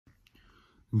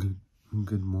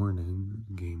Good morning,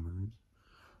 gamers.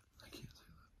 I can't say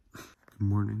that. Good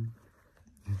morning.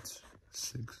 It's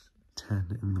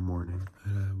 6:10 in the morning,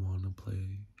 and I want to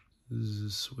play the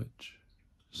Switch.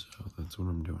 So that's what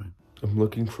I'm doing. I'm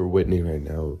looking for Whitney right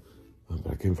now, but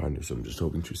I can't find her, so I'm just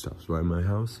hoping she stops by my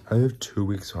house. I have 2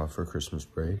 weeks off for Christmas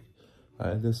break. I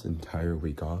had this entire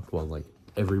week off while like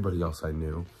everybody else I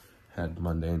knew had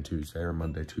Monday and Tuesday, or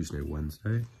Monday, Tuesday,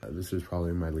 Wednesday. This is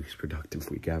probably my least productive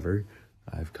week ever.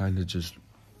 I've kind of just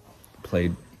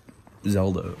played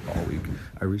Zelda all week.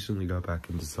 I recently got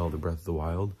back into Zelda Breath of the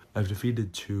Wild. I've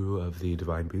defeated 2 of the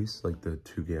Divine Beasts, like the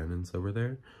 2 Ganons that were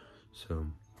there. So,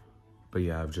 but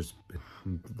yeah, I've just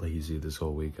been lazy this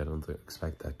whole week. I don't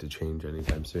expect that to change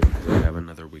anytime soon, because I have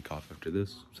another week off after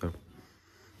this. So,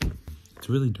 it's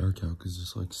really dark out because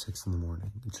it's like 6 in the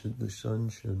morning. The sun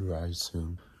should rise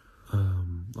soon.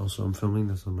 Also, I'm filming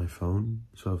this on my phone,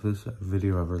 so if this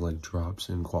video ever like drops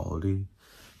in quality,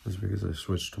 it's because I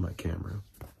switched to my camera.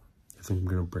 I think I'm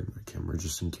gonna bring my camera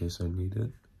just in case I need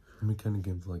it. Let me kind of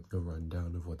give like the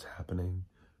rundown of what's happening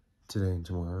today and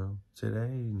tomorrow.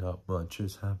 Today, not much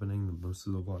is happening. Most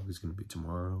of the vlog is gonna be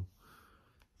tomorrow.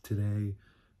 Today,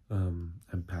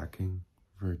 I'm packing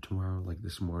for tomorrow, like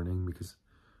this morning, because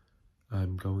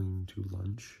I'm going to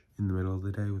lunch in the middle of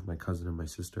the day with my cousin and my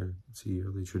sister. It's a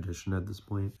yearly tradition at this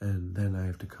point. And then I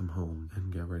have to come home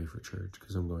and get ready for church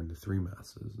because I'm going to 3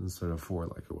 masses instead of 4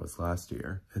 like it was last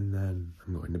year. And then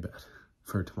I'm going to bed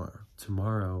for tomorrow.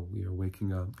 Tomorrow we are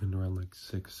waking up and around like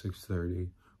 6:30.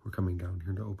 We're coming down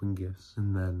here to open gifts.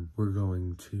 And then we're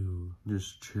going to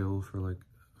just chill for like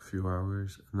a few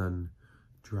hours and then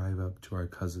drive up to our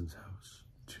cousin's house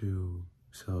to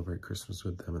celebrate Christmas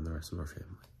with them and the rest of our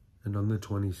family. And on the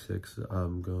 26th,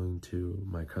 I'm going to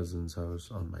my cousin's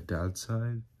house on my dad's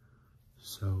side.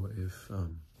 So if,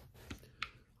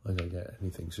 like I get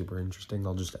anything super interesting,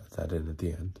 I'll just add that in at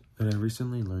the end. And I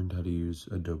recently learned how to use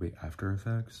Adobe After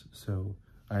Effects. So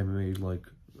I made like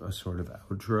a sort of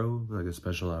outro, like a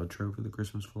special outro for the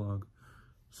Christmas vlog.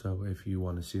 So if you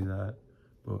want to see that,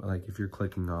 but like if you're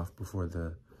clicking off before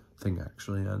the thing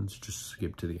actually ends, just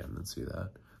skip to the end and see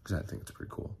that, because I think it's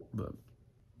pretty cool. But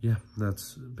yeah,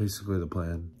 that's basically the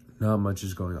plan. Not much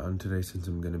is going on today since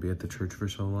I'm going to be at the church for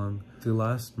so long. The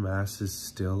last mass is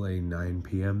still a 9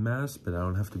 p.m. mass, but I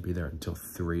don't have to be there until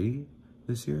 3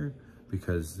 this year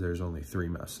because there's only 3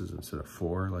 masses instead of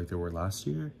 4 like there were last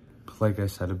year. But like I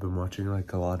said, I've been watching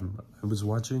like a lot of,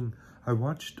 I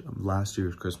watched last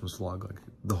year's Christmas vlog like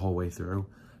the whole way through,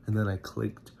 and then I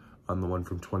clicked on the one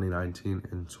from 2019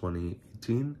 and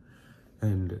 2018,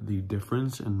 and the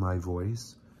difference in my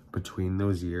voice between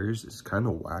those years is kind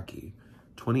of wacky.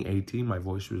 2018, my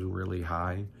voice was really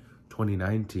high.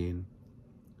 2019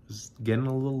 was getting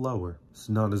a little lower. It's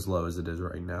not as low as it is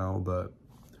right now, but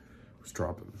it's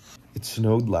dropping. It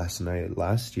snowed last night.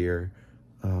 Last year,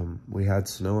 we had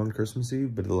snow on Christmas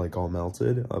Eve, but it like all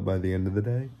melted by the end of the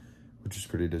day, which is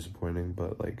pretty disappointing.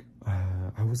 But like,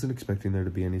 I wasn't expecting there to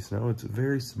be any snow. It's a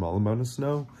very small amount of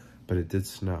snow, but it did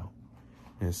snow.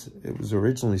 Yes, it was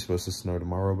originally supposed to snow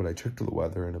tomorrow, but I checked the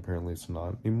weather and apparently it's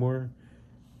not anymore.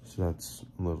 So that's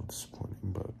a little disappointing,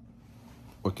 but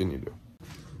what can you do?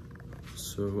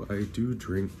 So I do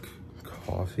drink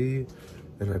coffee,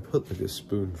 and I put like a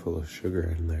spoonful of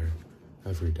sugar in there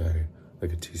every day,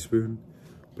 like a teaspoon,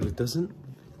 but it doesn't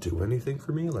do anything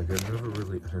for me. Like I'm never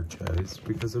really energized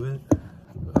because of it.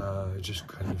 I just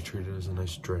kind of treat it as a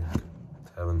nice drink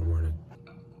to have in the morning.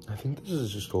 I think this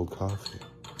is just old coffee.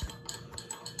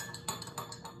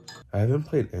 I haven't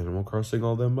played Animal Crossing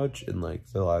all that much in like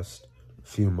the last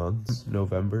few months.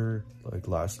 November, like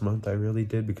last month, I really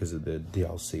did because of the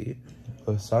DLC.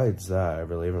 Besides that, I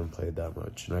really haven't played that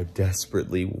much, and I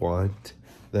desperately want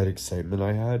that excitement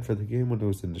I had for the game when it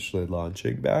was initially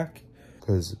launching back,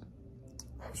 because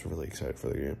I was really excited for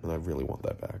the game, and I really want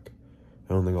that back.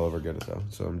 I don't think I'll ever get it though,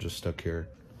 so I'm just stuck here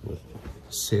with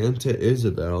Santa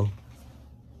Isabel.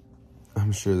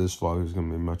 I'm sure this vlog is gonna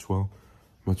be much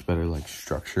better like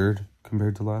structured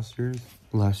compared to last year's.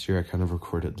 Last year I kind of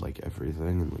recorded like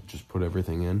everything and like just put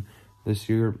everything in. This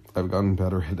year I've gotten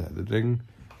better at editing,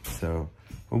 so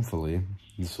hopefully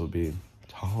this will be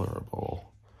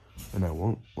tolerable and I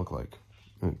won't look like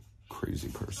a crazy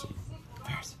person.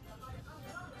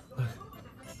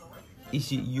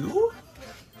 Is it you?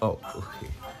 Oh,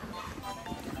 okay.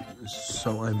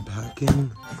 So I'm packing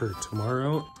for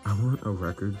tomorrow. I want a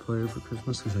record player for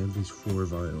Christmas because I have these 4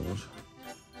 vinyls.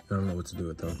 I don't know what to do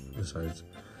with them besides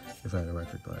if I had a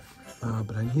record player.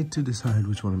 But I need to decide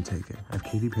which one I'm taking. I have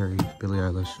Katy Perry, Billie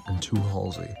Eilish, and 2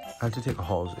 Halsey. I have to take a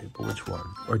Halsey, but which one?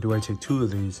 Or do I take 2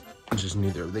 of these and just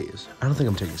neither of these? I don't think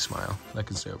I'm taking Smile. That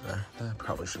can stay over there. I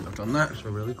probably shouldn't have done that. It's a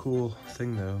really cool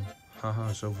thing though.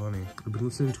 Haha, so funny. I've been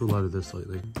listening to a lot of this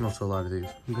lately. And also a lot of these.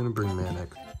 I'm gonna bring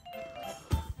Manic.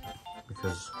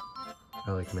 Because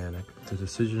I like Manic. The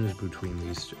decision is between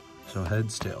these 2. So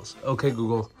heads, tails. Okay,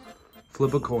 Google,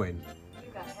 flip a coin.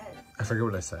 You got heads. I forget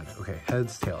what I said. Okay,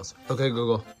 heads, tails. Okay,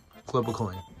 Google, flip a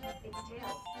coin. It's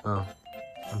tails. Oh,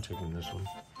 I'm taking this one.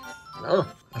 Oh,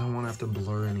 I don't want to have to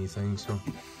blur anything, so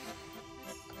I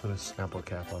put a Snapple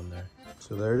cap on there.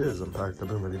 So there it is. I'm packed up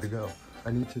and ready to go.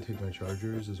 I need to take my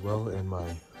chargers as well and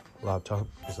my laptop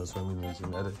because that's what I'm going to use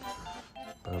in edit.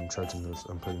 But I'm charging those.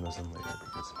 I'm putting those in later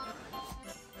because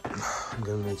I'm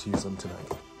going to need to use them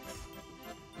tonight.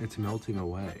 It's melting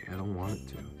away. I don't want it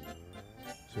to.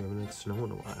 So I haven't had snow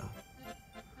in a while.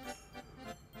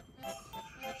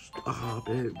 Stop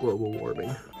it, global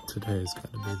warming. Today's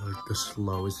gotta be like the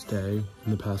slowest day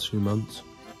in the past few months.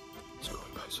 It's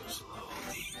going by so slowly.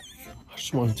 I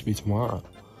just want it to be tomorrow.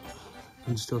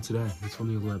 And still today, it's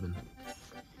only 11.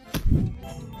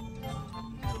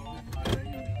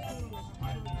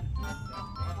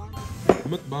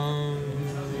 Mukbang.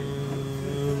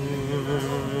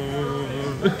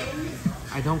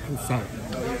 I don't consent.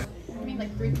 I mean,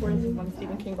 like 3/4 of one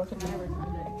Stephen King book and I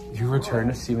returned it. You returned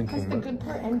a Stephen King The book? good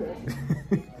part ended.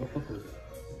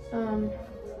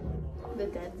 The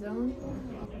Dead Zone.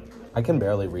 I can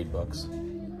barely read books.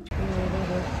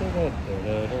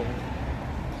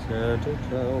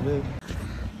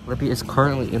 Libby is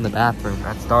currently in the bathroom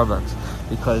at Starbucks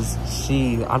because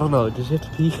she, I don't know, does she have to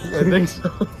pee? I think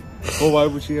so. Well, why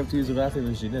would she have to use the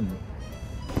bathroom if she didn't?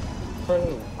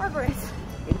 Margaret.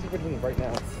 Right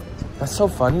now. That's so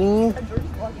funny.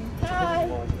 Hi.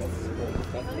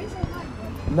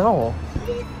 No.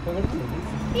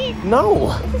 No.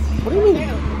 What do you mean?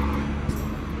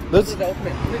 Let's.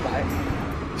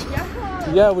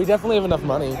 Yeah, we definitely have enough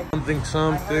money.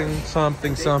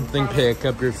 Something, pick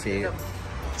up your feet.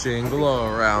 Jingle all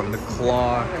around the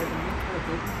clock.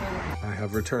 I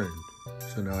have returned,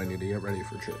 so now I need to get ready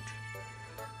for church.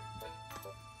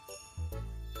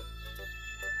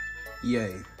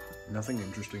 Yay. Nothing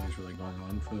interesting is really going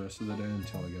on for the rest of the day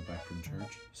until I get back from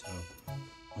church, so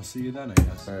I'll see you then, I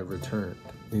guess. I have returned.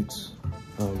 It's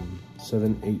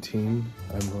 7:18.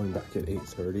 I'm going back at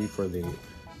 8:30 for the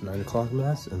 9 o'clock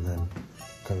mass, and then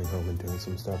coming home and doing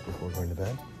some stuff before going to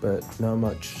bed. But not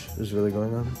much is really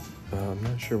going on. I'm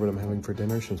not sure what I'm having for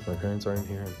dinner since my parents aren't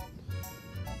here.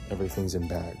 Everything's in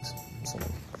bags, so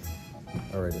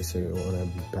alright, I see you when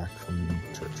I'm back from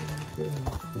church.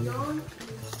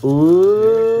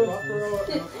 Ooh!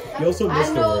 You also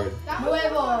missed the word.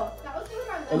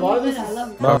 A lot of this is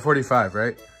 5:45,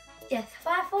 right? Yes,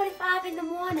 5:45 in the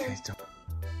morning. Okay,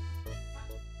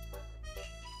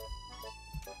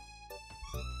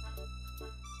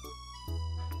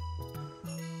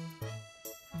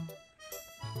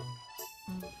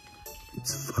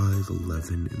 it's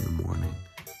 5:11 in the morning,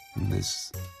 and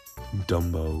this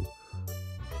Dumbo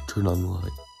turned on the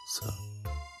light, so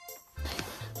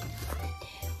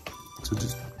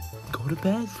just go to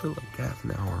bed for like half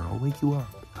an hour. I'll wake you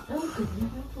up.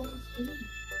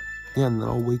 Yeah, and then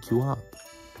I'll wake you up.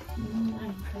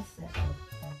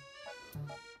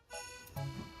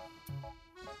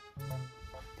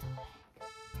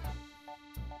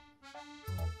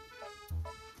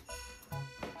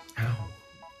 Ow.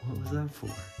 What was that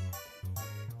for?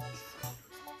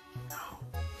 No.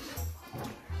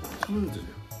 Something to do.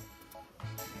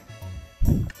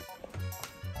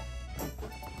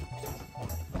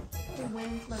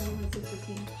 When's my woman's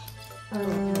 15?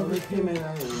 We came in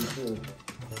too.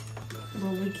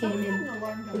 Well, we came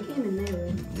in there.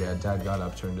 Yeah, Dad got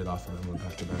up, turned it off, and then went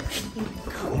back to bed.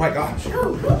 Oh my gosh. I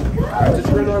have to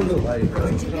turn on the light.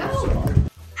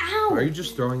 Ow! Why are you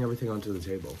just throwing everything onto the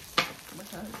table?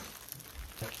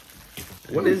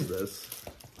 What is this?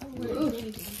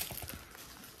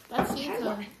 That's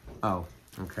Santa. Oh,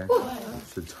 okay.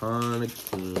 It's a ton of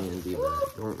candy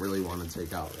that I don't really want to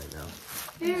take out right now.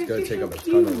 It's gonna take up a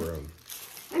ton of room.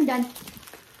 I'm done.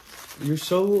 You're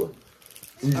so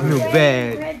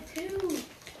bad. Red too.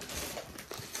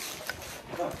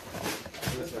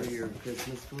 For your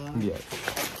Christmas vlog? yeah.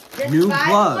 Just New 5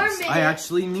 more gloves. minutes. I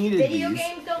actually needed Video these.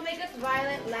 games don't make us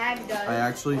violent, lag does. I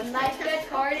actually. When life gets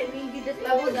hard, it means you just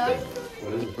leveled up.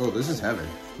 What is it? Oh, this is heavy.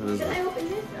 What is Should I it? open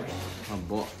this? A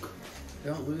book.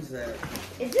 Don't lose that.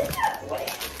 Is this a... What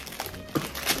is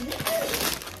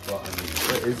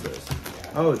What is this?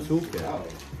 Oh, a toolkit.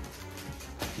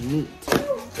 Neat.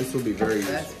 This will be very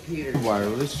That's Peter.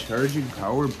 wireless charging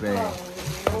power bank.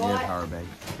 You know Yeah, what? power bank.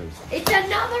 It's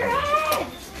another head!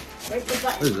 Where's the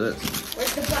What button? is this?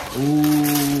 Where's the button?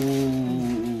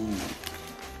 Ooh.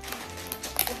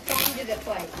 What song did it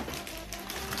play?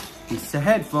 It's the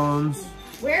headphones.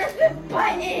 Where's the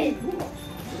button?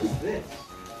 What is this?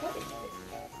 What is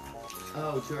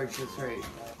Oh, George, that's right.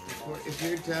 If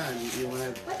you're done, you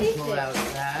want What to is pull this? out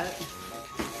that.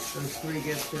 Those 3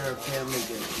 gifts are family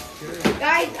gifts. Sure. this?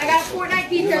 Guys, I got a Fortnite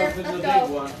t-shirt. Let's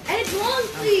go. And it's long I'm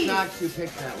sleeve. shocked you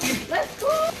picked that one. Let's go.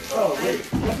 Oh, wait.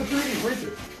 What's the 3D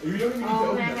printer? You don't even need to Oh,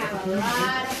 open man, I it. have a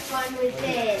lot of fun with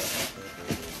this.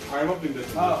 I'm opening this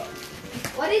one.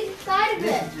 What is inside of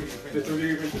it? The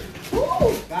 3D printer.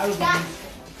 Ooh, That'll that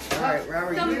All right,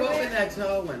 Robert, Some you more. open that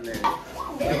tall one there. is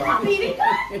not even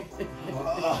good.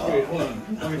 Wait, hold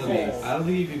on. Let me see. I don't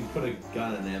think you can put a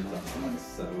gun in Amazon box,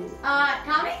 so.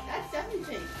 Tommy? That's definitely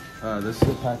changed. This is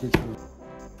a package.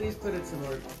 Please put it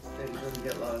somewhere that it doesn't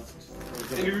get lost.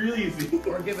 It's really easy.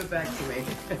 Or give it back to me.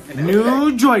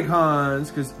 New Joy-Cons,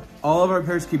 because all of our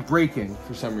pairs keep breaking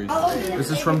for some reason. Oh, This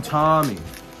is from Tommy.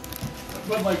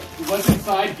 But like, what's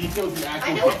inside details the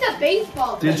actual. I know it's a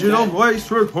baseball. Digital voice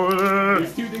recorder.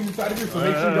 There's 2 things inside of here, so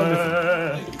make sure you don't miss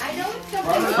it. I know it's a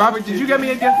baseball. Robert, did you get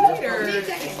me a gift? Give me a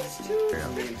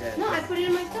second. No, I put it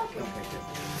in my stuff.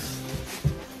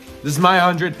 This is my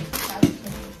 100.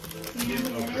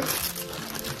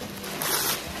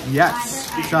 Yes,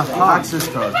 it's a access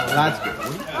code. That's good.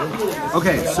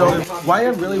 Okay, so why I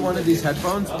really wanted these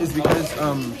headphones is because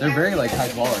they're very like high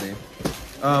quality.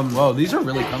 Well, these are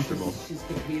really comfortable. She's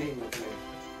competing with me.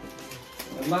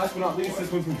 And last but not least,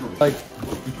 this one's from George. Like,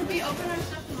 Can we open our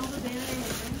stuff and all the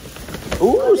bananas?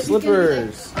 ooh,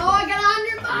 slippers. Oh, I got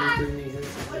 $100. Bring me his.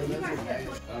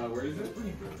 Where is it?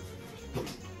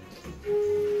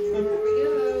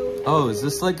 Oh, is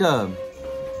this like a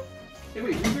Hey,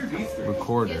 wait, whose are these 3?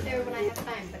 recorder? Get there when I have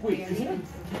time. But Wait, is it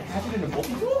a hatchet and a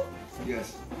multi-tool?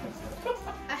 Yes.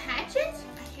 a hatchet?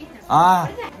 I hate that. Ah.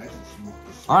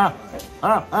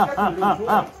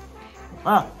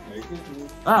 What is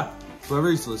that?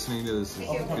 Whoever's listening to this is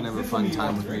gonna have a fun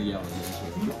time with me yelling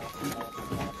into it.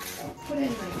 Put it in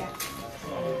my deck.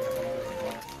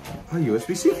 A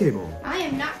USB-C cable. I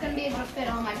am not going to be able to fit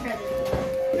all my presents.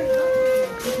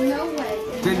 There's no way. in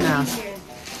a Didn't million ask. years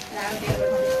that I would be able to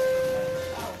fit.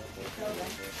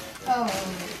 Oh.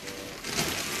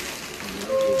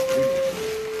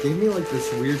 Gave me like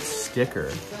this weird sticker.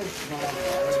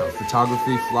 So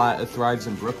photography thrives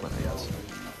in Brooklyn, I guess.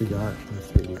 We got a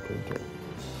 3D printer,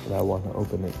 but I want to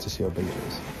open it to see how big it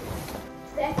is.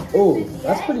 Oh,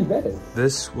 that's pretty big.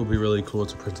 This will be really cool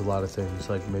to print a lot of things,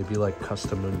 like maybe like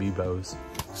custom amiibos.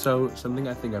 So something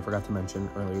I think I forgot to mention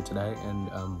earlier today, and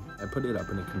I put it up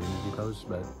in a community post,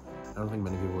 but I don't think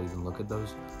many people even look at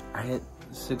those. I hit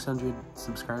 600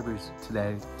 subscribers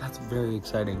today. That's very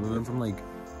exciting. We went from like,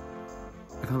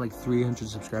 I got like 300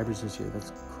 subscribers this year.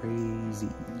 That's crazy.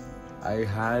 I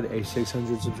had a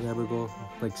 600 subscriber goal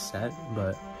like set,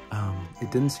 but it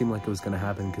didn't seem like it was gonna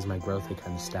happen because my growth had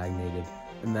kind of stagnated.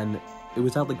 And then it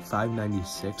was at like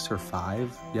 596 or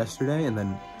 5 yesterday, and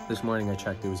then this morning I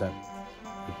checked, it was at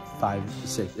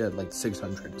like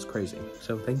 600. It's crazy.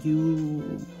 So thank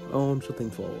you. Oh, I'm so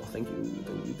thankful. Thank you,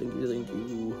 thank you, thank you, thank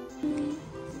you.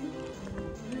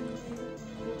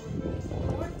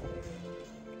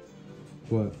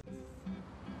 What?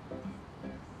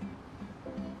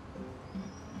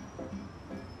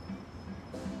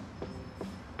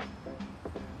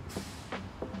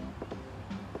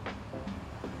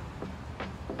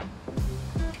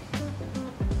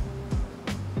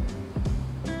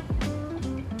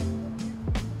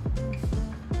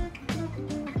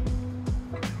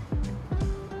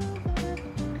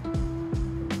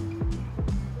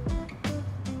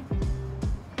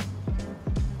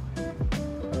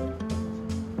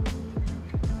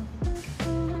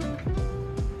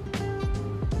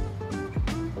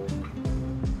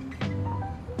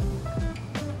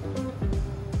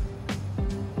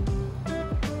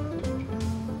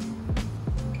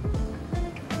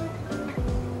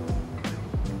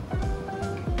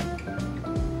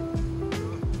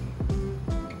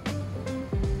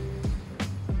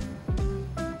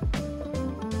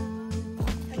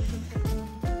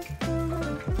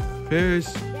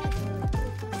 Cheers.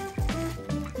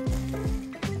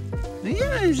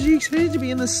 Yeah, is you excited to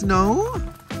be in the snow?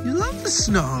 You love the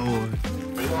snow.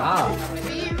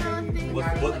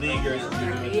 What league are you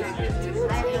doing this year?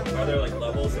 Are there like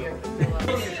levels?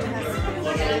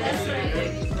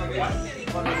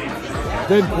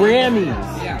 The Grammys.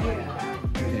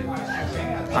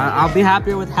 I'll be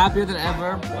happier than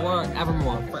ever or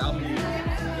evermore for album.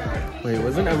 Wait,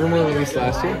 wasn't Evermore released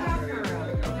last year?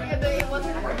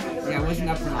 Yeah, it wasn't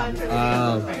up for long.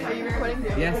 Are you recording?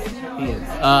 Yes, he is.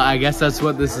 I guess that's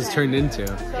what this has turned into.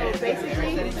 So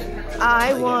basically,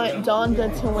 I want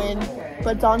Donda to win,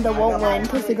 but Donda won't win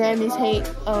because the Grammys hate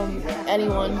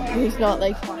anyone who's not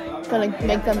like gonna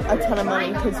make them a ton of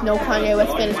money. Because no Kanye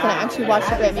West fan is gonna actually watch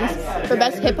the Grammys for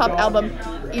best hip hop album.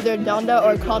 Either Donda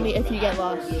or Call Me If You Get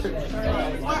Lost.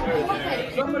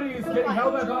 Somebody's getting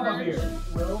held back off of here.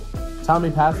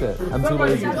 Tommy, pass it. I'm too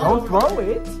lazy. Don't throw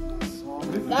it.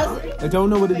 I don't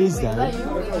know what it is, Dad.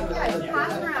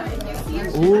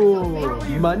 Ooh,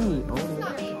 money.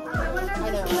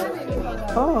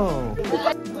 Oh.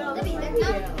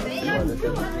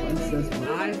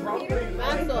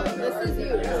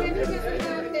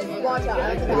 Watch out.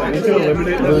 I need to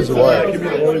eliminate Lose what? Give me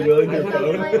the only will in your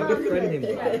phone.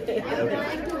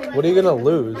 What are you gonna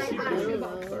lose?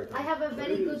 I have a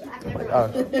very good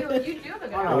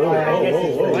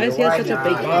Why does he have such a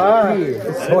big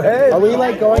mouth? Go ahead. Are we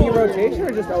like going in rotation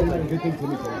or just open? Good thing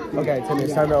Timmy can. Okay, Timmy,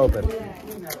 it's time to open.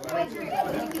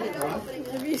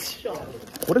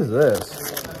 What is this?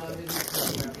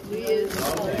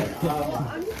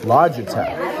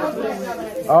 Logitech.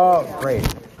 Oh, great.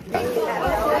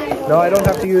 No, I don't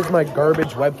have to use my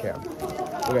garbage webcam.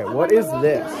 Okay, what is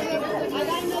this?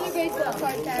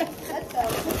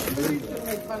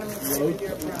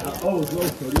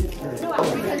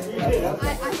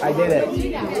 I did it.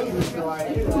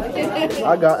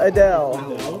 I got Adele.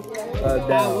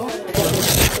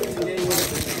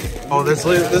 Oh, this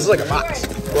is like a box.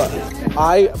 Look,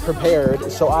 I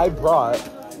prepared, so I brought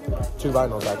 2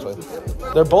 vinyls actually.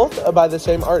 They're both by the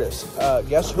same artist.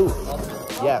 Guess who?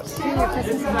 Yes.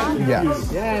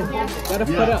 Yes. Yeah, gotta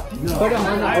put up on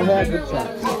the overhead chat.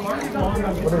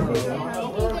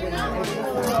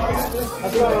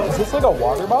 What is this like a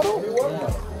water bottle?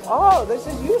 Oh, this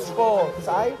is useful because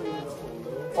I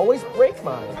always break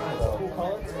mine.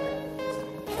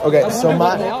 Okay, so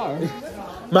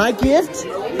my gift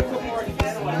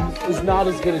is not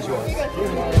as good as yours.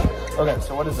 Okay,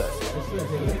 so what is this?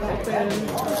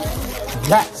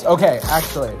 Yes. Okay,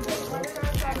 actually.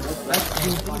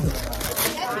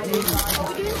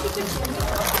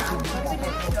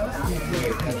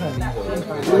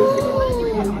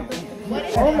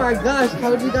 Oh my gosh,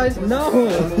 how did you guys know?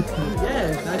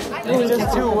 Yes, It's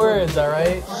just 2 words,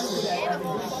 alright?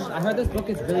 I heard this book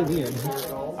is really weird.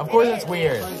 Of course it's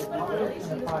weird.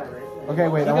 Okay,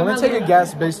 wait, I want to take a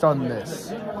guess based on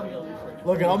this.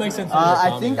 Look, it all makes sense.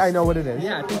 I think I know what it is.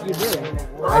 Yeah, I think you do.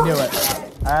 I knew it.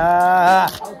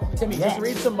 Timmy, just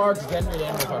read some Mark's Henry and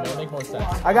Animal Farm. It'll make more sense.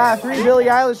 I got 3 Billie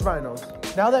Eilish vinyls.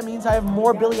 Now that means I have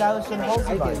more Billie Eilish than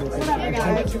Halsey vinyls.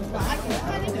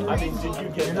 I mean, did you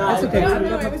get That's okay.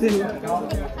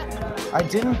 I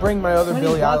didn't bring my other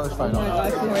Billie Eilish vinyl.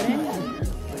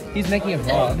 He's making a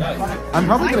vlog. I'm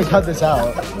probably gonna cut this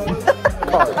out.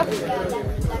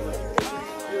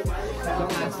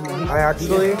 I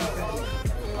actually.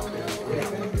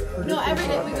 No, every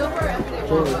day we go for it.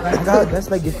 That's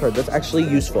my gift card. That's actually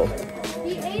useful.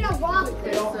 He ate a rock.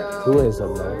 Who is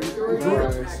it though?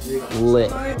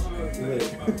 Lit.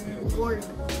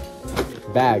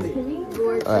 Bag.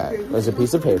 Alright, there's a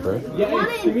piece of paper.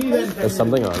 There's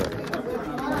something on it.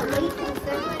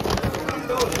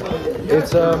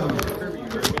 It's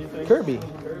Kirby.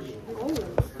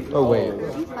 Oh wait.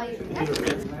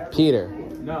 Peter.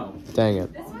 No. Dang it.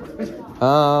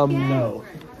 No.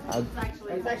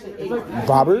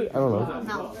 Robert? I don't know.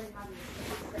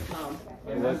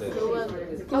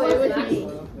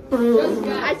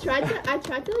 I tried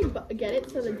to like get it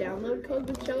so the download code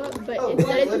would show up, but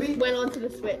instead it just went onto the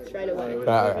Switch right away.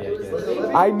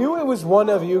 I knew it was one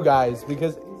of you guys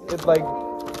because it's like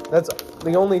that's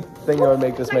the only thing that would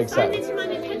make this make I signed sense. into my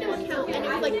Nintendo account and it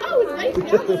was like, oh, it's nice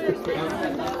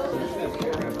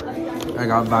download. I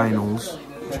got vinyls.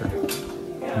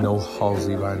 No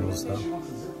Halsey vinyls though.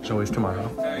 Show always tomorrow.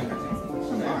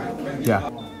 Yeah.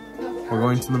 We're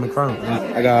going to the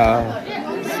McFarland. I got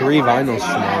 3 vinyls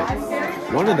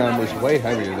tonight. One of them is way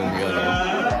heavier than the other.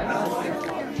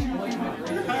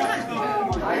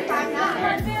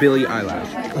 Billie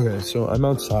Eilish. Okay, so I'm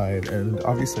outside, and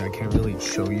obviously I can't really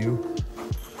show you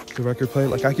the record player.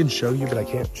 Like, I can show you, but I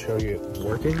can't show you it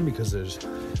working because there's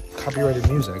copyrighted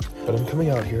music. But I'm coming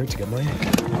out here to get my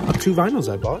 2 vinyls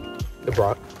I brought.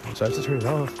 So I have to turn it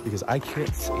off because I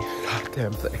can't see a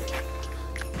goddamn thing.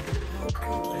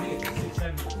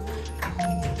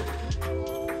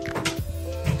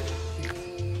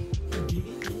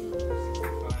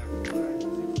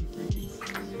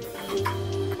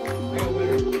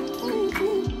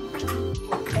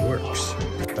 It works.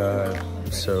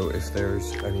 So if if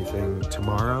there's anything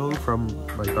tomorrow from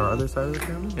like our other side of the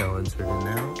family. I'll insert it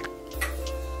now.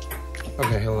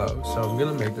 Okay, hello. So I'm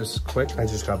gonna make this quick. I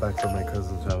just got back from my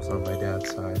cousin's house on my dad's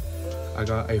side. I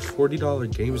got a $40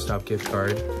 GameStop gift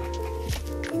card.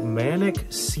 Manic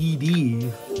CD.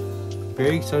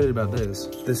 Very excited about this.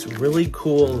 This really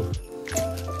cool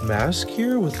mask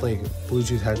here with like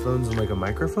Bluetooth headphones and like a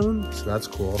microphone. So that's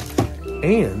cool.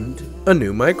 And a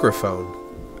new microphone.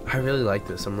 I really like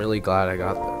this. I'm really glad I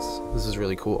got this. This is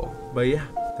really cool. But yeah,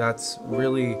 that's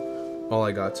really all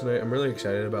I got tonight. I'm really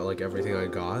excited about like everything I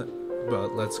got.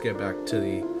 But let's get back to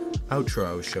the outro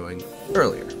I was showing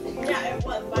earlier.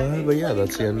 But yeah,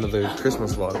 that's the end of the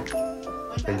Christmas vlog.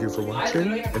 Thank you for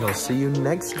watching, and I'll see you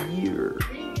next year.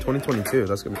 2022,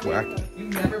 that's gonna be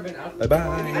wacky.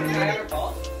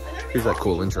 Bye-bye. Here's that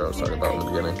cool intro I was talking about in the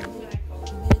beginning.